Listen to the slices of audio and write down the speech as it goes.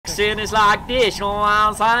accent is like this, you know what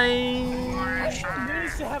I'm saying? It's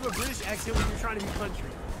nice to have a British accent when you're trying to be country.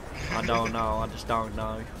 I don't know, I just don't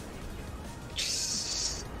know.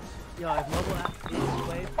 Yo, if mobile app is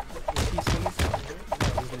played with PCs,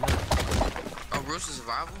 oh, Roast of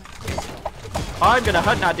Survival? I'm gonna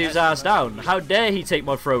hunt that dude's ass down. How dare he take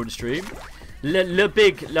my throne stream? Le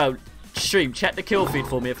big, no, stream, check the kill feed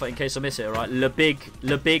for me in case I miss it, alright? Le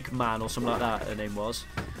big man or something like that, her name was.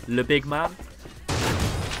 Le big man.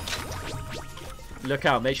 Look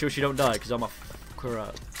out, make sure she don't die, because I'm a fuck her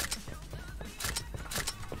up.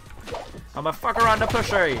 I'm a fuck around the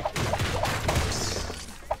pushy.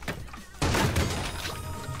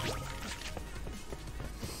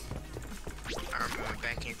 I remember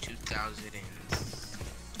back in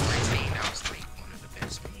 2014, that was like one of the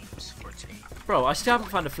best games. 14. Bro, I still haven't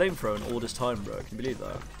found a flamethrower in all this time, bro. Can you believe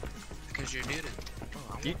that? Because you're new to. Oh,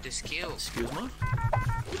 I want the skill. Excuse me?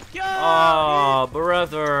 Yo, oh,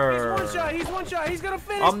 brother. He's one shot, he's gonna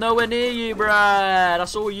finish. I'm nowhere near you, bruh.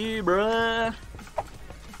 That's all you, bruh.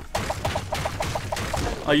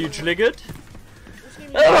 Are you triggered?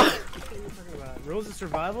 Rules of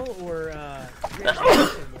Survival or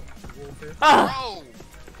Bro,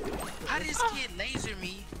 how does this kid laser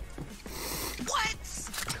me? What?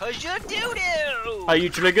 Cause you're doo-doo! Are you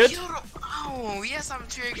triggered? Oh, yes, I'm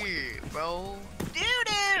triggered, bro.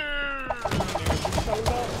 Doo-doo!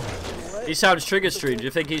 He sounds triggered, stream. Do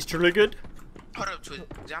you think he's triggered? Hold up to it.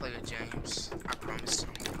 James. I promise.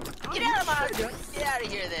 Get out of my... Get out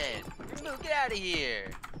of here, then. Get out of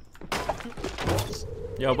here.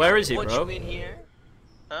 Yo, where is he, Want bro? you in here?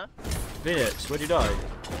 Huh? Phoenix, where'd you die?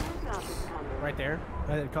 Right there,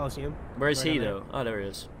 at the Coliseum. Where is Right he, on there. though? Oh, there he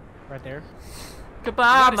is. Right there.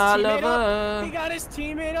 Goodbye, He my got his teammate lover. up? He got his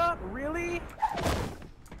teammate up? Really?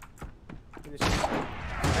 That's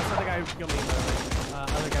not the guy who killed me, by the way.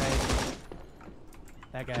 Other guy.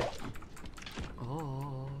 That guy.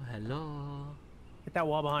 Oh, hello. Hit that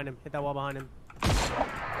wall behind him. Hit that wall behind him.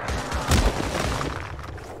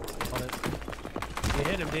 Hold it. You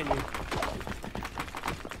hit him, didn't you?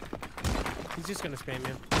 He's just gonna spam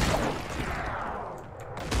you.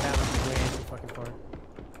 That was way too fucking far.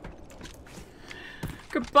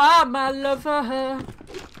 Goodbye, my lover.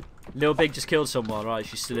 Lil Big just killed someone. Right,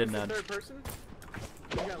 she's still in there. Third person?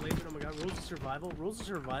 You got lasered. Oh my god. Rules of Survival. Rules of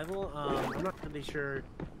Survival. I'm not really sure.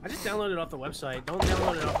 I just downloaded it off the website. Don't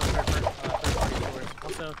download it off the third-party stores.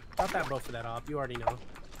 Also, drop that both for that op. You already know.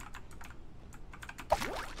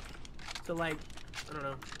 So like, I don't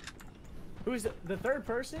know. Who is the third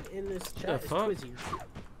person in this chat? Is Twizzy.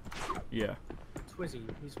 Yeah. Twizzy.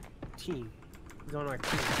 He's team. He's on our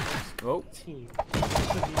team. Oh. Team.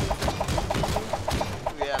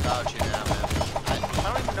 Yeah, about you now, man. I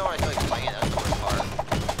don't even know what I feel like playing. That's the worst part.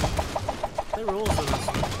 The rules of this.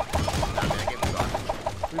 Nah, man, that game was gone.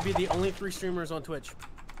 We'd be the only 3 streamers on Twitch.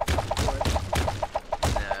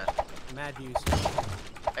 Nah. Mad views.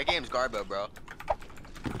 That game's garbo, bro.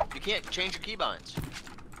 You can't change your keybinds.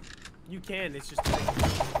 You can, it's just...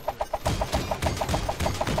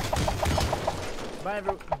 By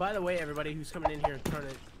the way, everybody who's coming in here and trying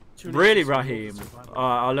to tune Really, in Raheem?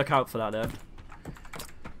 I'll look out for that then.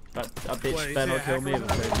 That bitch What, better not kill me in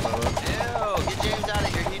the face, bro. Ew, get James out of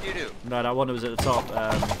here, you do-do. No, that one that was at the top.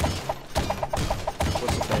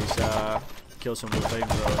 What's the face? Kill someone with a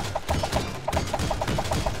flamethrower.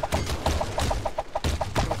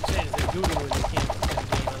 What you're saying is they're doing when they can't get a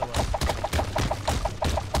game otherwise.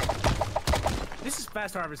 This is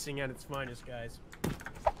fast harvesting at its finest, guys.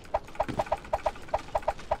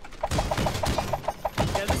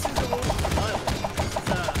 Yeah, this is the one with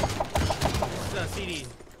This is CD.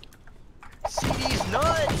 CD's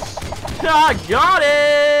nuts! I got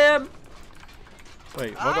him!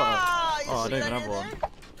 Wait, what got Ah, it? Oh, I don't even have one.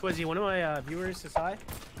 Twizzy, one of my viewers says hi.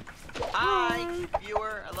 Hi,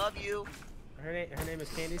 viewer, I love you. Her name is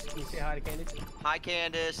Candice. Can you say hi to Candice? Hi,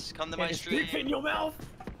 Candice. Come to my stream. Dick in your mouth.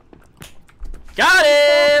 Got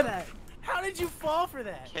him! How did you fall for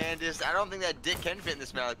that? Candice, I don't think that dick can fit in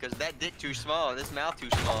this mouth because that dick too small and this mouth too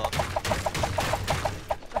small. It's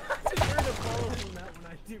a turn to follow from that when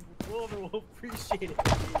I do. Wolver will appreciate it.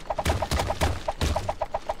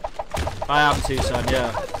 I am too, son,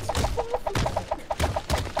 yeah.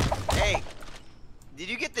 Hey, did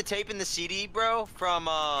you get the tape in the CD, bro? From,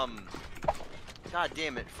 God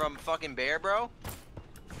damn it, from fucking Bear, bro?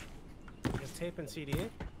 The tape and CD?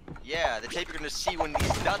 Yeah, the tape you're gonna see when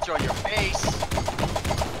these nuts are on your face.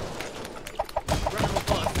 Round of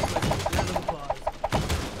applause. Round of applause.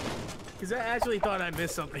 Because I actually thought I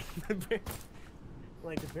missed something.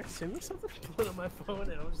 Like, did Bear send me something? Put on my phone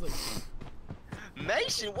and I was like...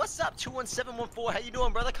 Mason, what's up? 21714. How you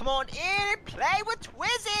doing, brother? Come on in and play with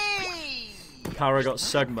Twizzy. Power got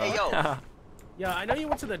Sugma. Hey, yo. Yeah, I know you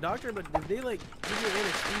went to the doctor, but did they like give you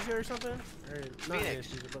anesthesia or something? Or not Phoenix.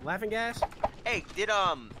 anesthesia, but laughing gas? Hey,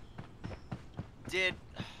 God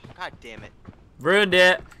damn it. Ruined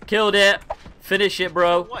it. Killed it. Finish it,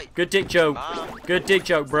 bro. What? Good dick joke. Good dick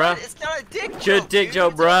joke, bruh. It's not a dick joke. Good dick dude.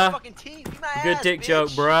 joke, It's on bruh. the fucking team. Eat my Good ass, dick bitch. joke,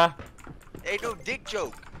 bruh. Ain't no dick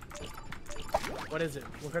joke. What is it?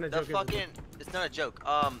 What kind of The joke fucking. is it? It's not a joke.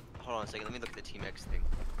 Hold on a second. Let me look at the Team X thing.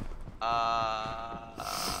 Where's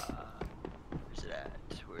it at?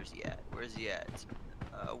 Where's he at? Where's he at?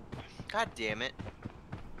 God damn it.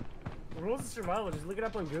 Rules of Survival. Just look it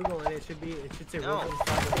up on Google and it should say No. Rules of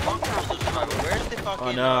Survival. Fuck Rules of Survival. Where's the fucking?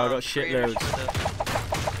 Oh no, I got creators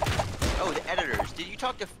shitloads. for Oh, the editors. Did you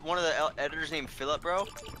talk to one of the editors named Philip, bro?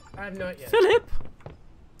 I have not yet. Philip.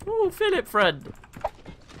 Ooh, Philip, friend.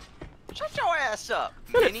 Shut your ass up,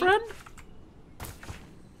 Philip, Minnie. friend.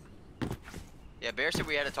 Yeah, Bear said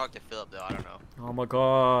we had to talk to Philip, though. I don't know. Oh my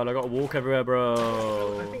god, I gotta walk everywhere, I bro.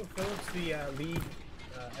 think Philip's the lead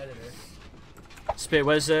editor. Spit,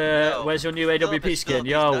 where's No. where's your new Philip AWP is skin? Philip,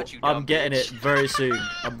 he's Yo, not you I'm dumb getting bitch. it very soon.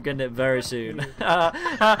 I'm getting it very soon.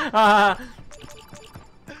 Oh,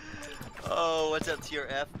 what's up,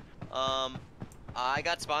 TRF? I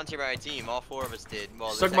got sponsored by a team. All 4 of us did. Well,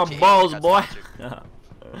 Suck there's my actually 8 balls, that boy. got sponsored.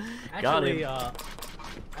 Got him.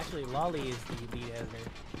 Actually, Lolly is the lead editor.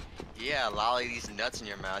 Yeah, lolly these nuts in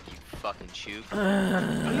your mouth, you fucking chook.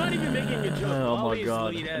 I'm not even making a joke. Oh Lolly my is god. the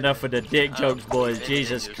lead editor. Enough with the dick I jokes, don't boys. even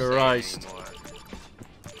Jesus understand Christ. anymore.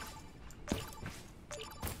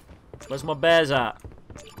 Where's my bears at?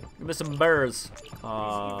 Give me some bears.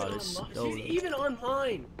 Ah, She's this. even, she's even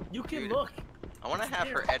online. You can Dude. look. I wanna have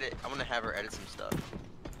her edit. I wanna have her edit some stuff.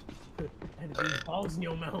 And these balls in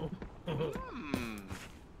your mouth.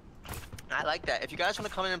 I like that. If you guys want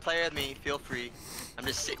to come in and play with me, feel free. I'm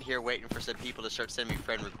just sitting here waiting for some people to start sending me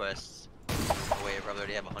friend requests. Oh wait, I probably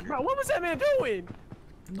already have 100. Bro, what was that man doing?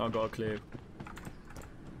 Not got a clue.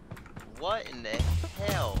 What in the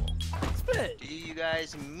hell Spit. do you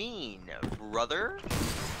guys mean, brother?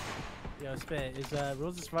 Yo, Spit, is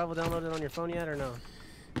Rules of Survival downloaded on your phone yet or no?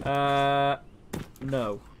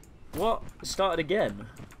 No. What? Started again?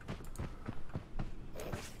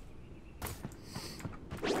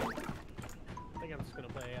 I think I'm just gonna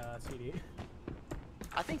play CD.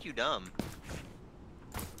 I think you dumb.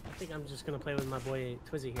 I think I'm just gonna play with my boy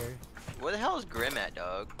Twizzy here. Where the hell is Grim at,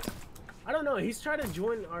 dog? I don't know. He's tried to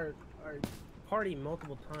join our party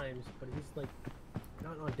multiple times, but he's like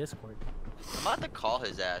not on Discord. I'm about to call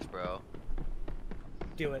his ass, bro.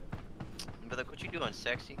 Do it. But like, what you doing,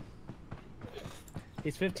 sexy?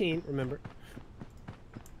 He's 15. Remember,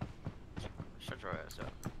 Shut your ass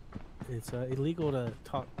up. it's illegal to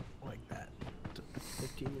talk like that to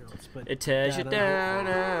 15-year-olds. But It tears you down.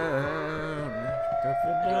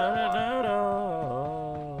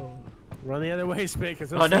 Run the other way, Spit,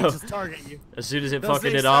 because I those know. things just target you. As soon as it Those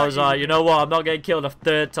fucking things did, I was start like, you. you know what? I'm not getting killed a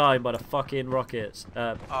 3rd time by the fucking rockets.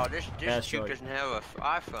 Oh, this Airstrike. dude doesn't have an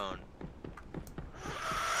iPhone.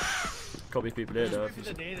 Can't be people here Just though. wait for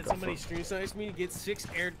the day that somebody stream snipes me, gets 6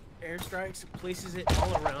 airstrikes, places it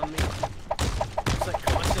all around me. It's like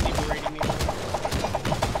constantly berating me.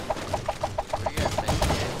 What do you guys think?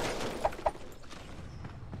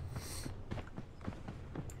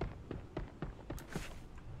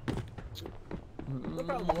 No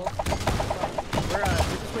problem, Wolf. We're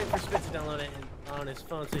just waiting for Spit to download it on his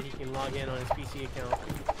phone so he can log in on his PC account.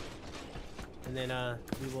 And then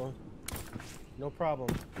we will, no problem,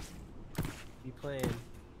 be playing.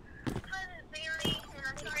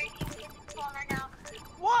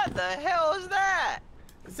 What the hell is that?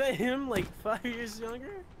 Is that him like 5 years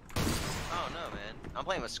younger? Oh no, man. I'm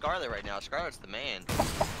playing with Scarlet right now. Scarlet's the man.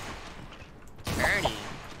 Turney.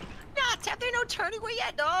 Nah, Tap, there no Turney. Where you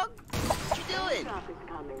at, dog? What you doing? I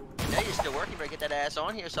know you're still working, but get that ass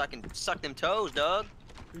on here so I can suck them toes, dog.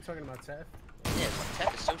 What are you talking about, Tef? Yeah,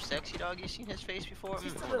 Tap is so sexy, dog. You seen his face before?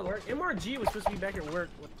 He's still at work. MRG was supposed to be back at work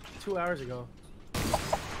 2 hours ago.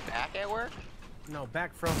 Back at work? No,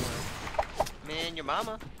 back from work. Man, your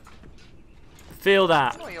mama. Feel I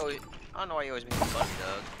that. don't know why you always make me funny,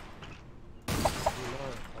 dog. I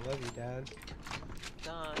love you, Dad.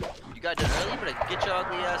 Dog. You got done early, but get your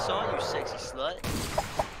ugly ass on, you sexy slut.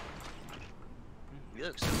 You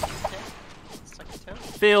look so cute, Tap. Suck your toe.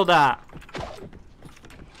 Feel that.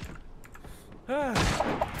 How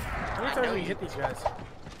many times do we hit these guys?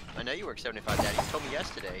 I know you work 75, Daddy. You told me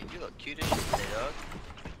yesterday. You look cute as shit today, dog.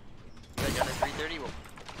 You got done at 3:30? Well,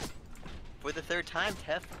 for the 3rd time,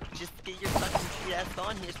 Tef, just get your fucking cute ass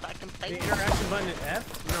on here so I can The play. interaction button is F?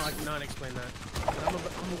 No, I cannot explain that. But I'm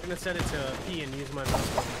gonna set it to P and use my mouse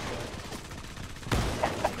button.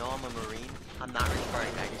 You know I'm a Marine. I'm not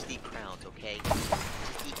retarded. I just eat crowns, okay?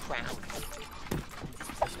 Just eat crowns.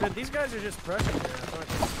 Spit, these guys are just crushing it.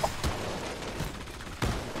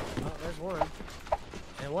 Oh, there's one.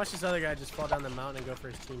 And watch this other guy just fall down the mountain and go for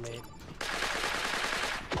his teammate.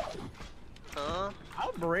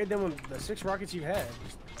 I'll berate them with the 6 rockets you had.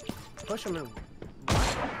 Just push them in.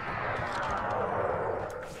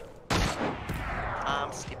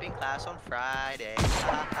 I'm skipping class on Friday.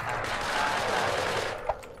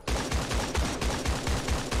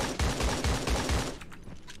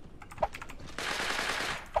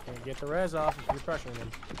 Can't get the res off if you're pressuring them.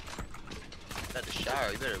 At the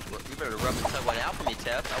shower, you better rub and tug one out for me,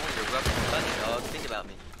 Tef. I want you to rub and tug it, dog. Think about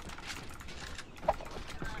me.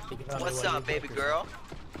 What's up, baby girl?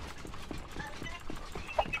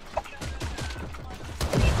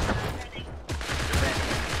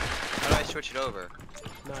 How do I switch it over?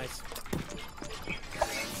 Nice.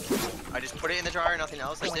 I just put it in the dryer, nothing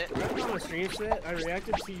else. That's it. On the stream set, I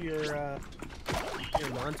reacted to your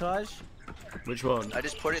montage. Which one? I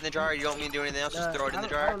just put it in the dryer. You don't want me to do anything else? Just throw it in the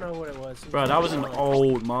dryer. I don't know what it was. Bro, that was an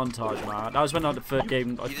old montage, man. That was when I the first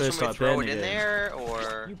game I first started playing it in the game. there,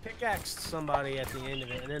 or You pickaxed somebody at the end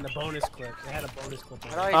of it, and then the bonus clip. They had a bonus clip.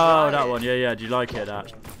 How do I Oh, dry that it? one. Yeah, yeah. Do you like it?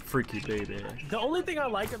 That freaky baby. The only thing I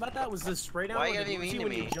liked about that was the spray down. Why you on gotta the be mean Uzi to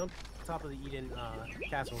when you me? jumped on top of the Eden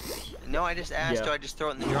castle. No, I just asked. Yeah. Do I just throw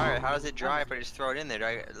it in the dryer? How does it dry if I just throw it in there? Do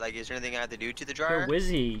I, like, is there anything I have to do to the You're dryer?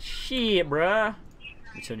 Wizzy. Shit, bruh.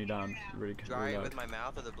 Let me turn you down. Really, Dry really it loud. with my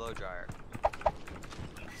mouth or the blow dryer?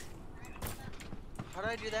 How do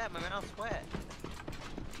I do that? My mouth's wet.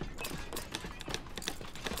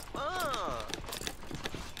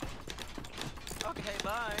 Okay,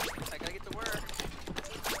 bye. I gotta get to work.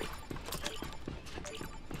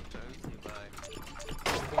 Bye.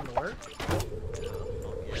 Going to work?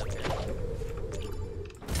 Oh, yeah, okay.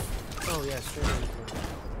 Oh yeah, straight into it.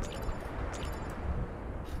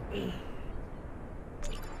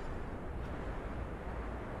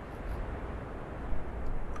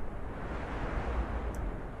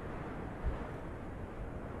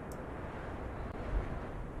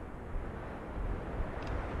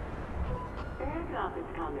 Airdrop is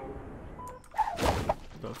coming.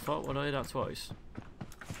 The fuck? What I did that twice?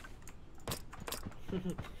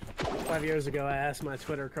 5 years ago, I asked my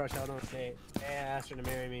Twitter crush out on a date. I asked her to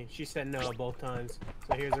marry me. She said no both times.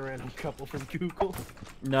 So here's a random couple from Google.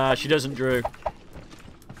 Nah, she doesn't, Drew.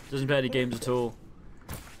 Doesn't play any games at all.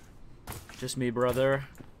 Just me, brother.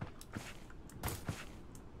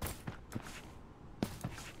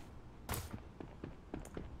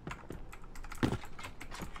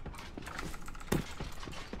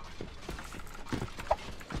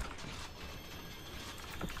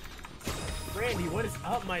 Randy, what is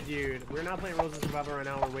up, my dude? We're not playing Rules of Survival right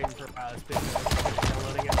now. We're waiting for SpitRoastSmith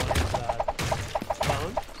downloading it on his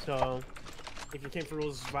phone. So, if you came for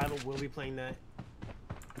Rules of Survival, we'll be playing that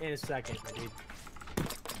in a second, my dude.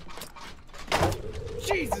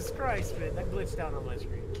 Jesus Christ, man. That glitched out on my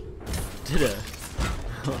screen. Did it?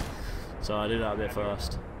 So I did that a bit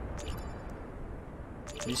fast.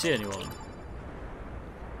 Can you see anyone?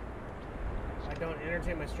 I don't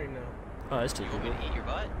entertain my stream now. Oh, that's too You want me cool. to eat your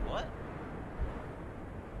butt? What?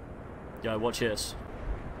 Yeah, watch this.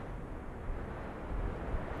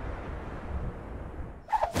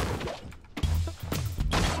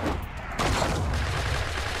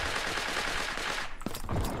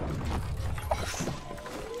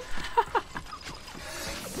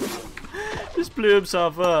 Just blew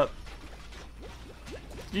himself up.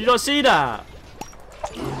 Did you not see that?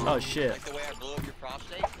 Oh shit. Like the way I blew up your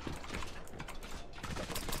prostate?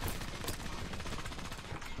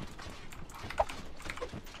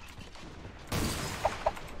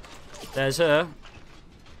 There's her.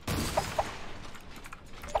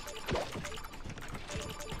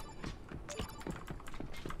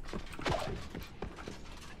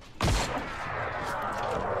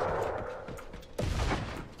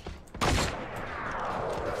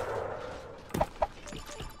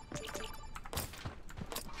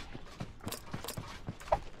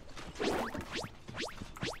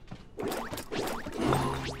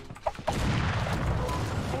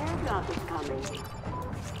 Airdrop is coming.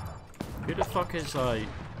 Who the fuck is like?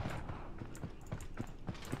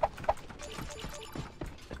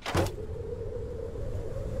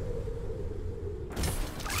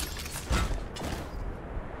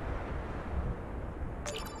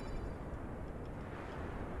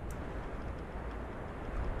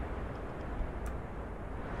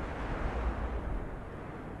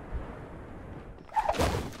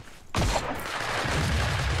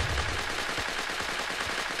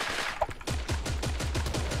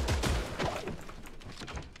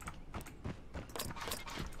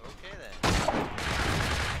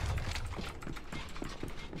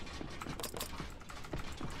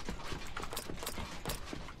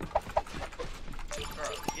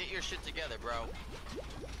 bro.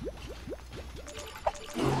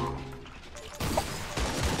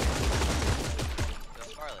 Go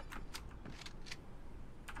Scarlet.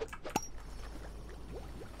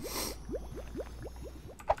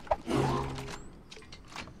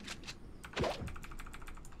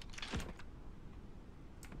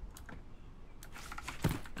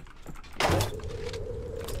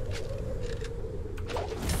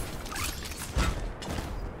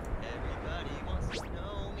 Everybody wants to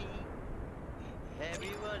know me.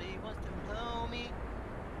 Everybody wants to know me.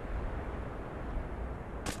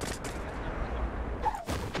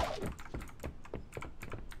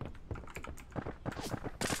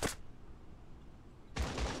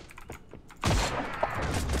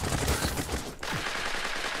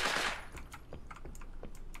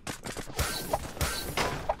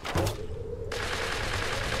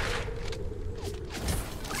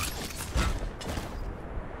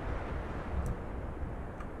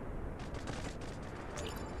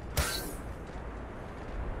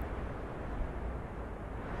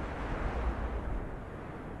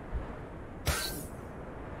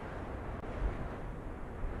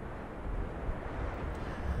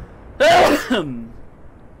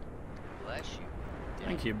 Bless you.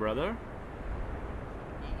 Thank you, brother.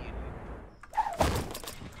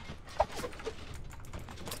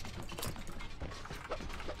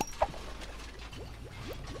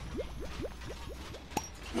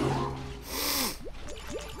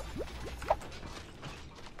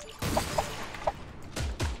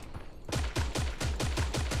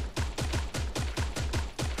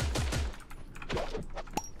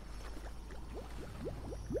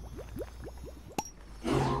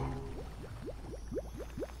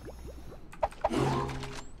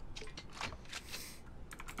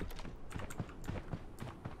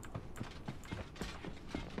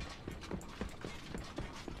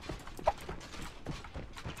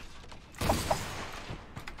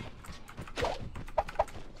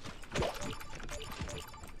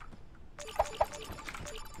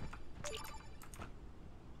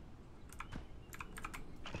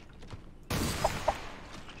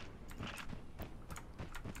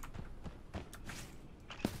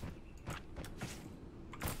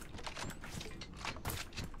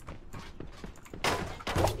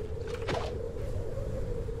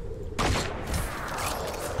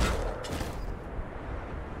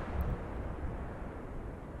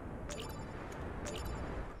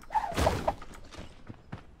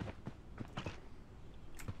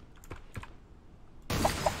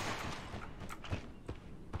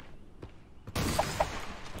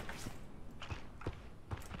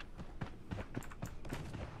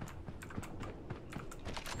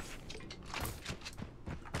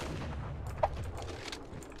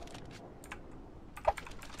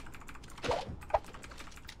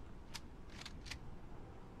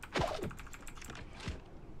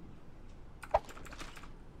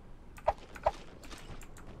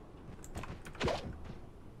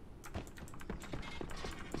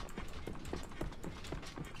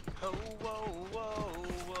 Oh, whoa, whoa,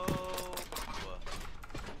 whoa.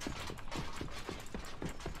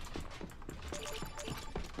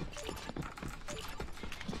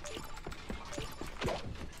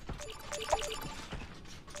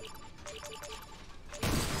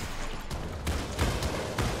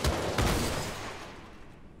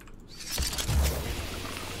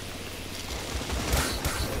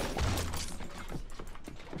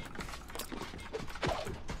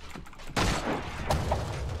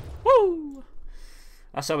 Woo!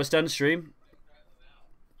 That's how it's done, stream.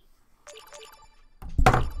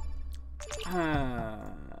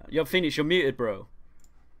 You're finished. You're muted, bro.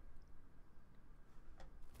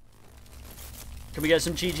 Can we get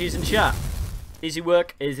some GGs in chat? Easy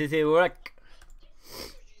work. Easy work.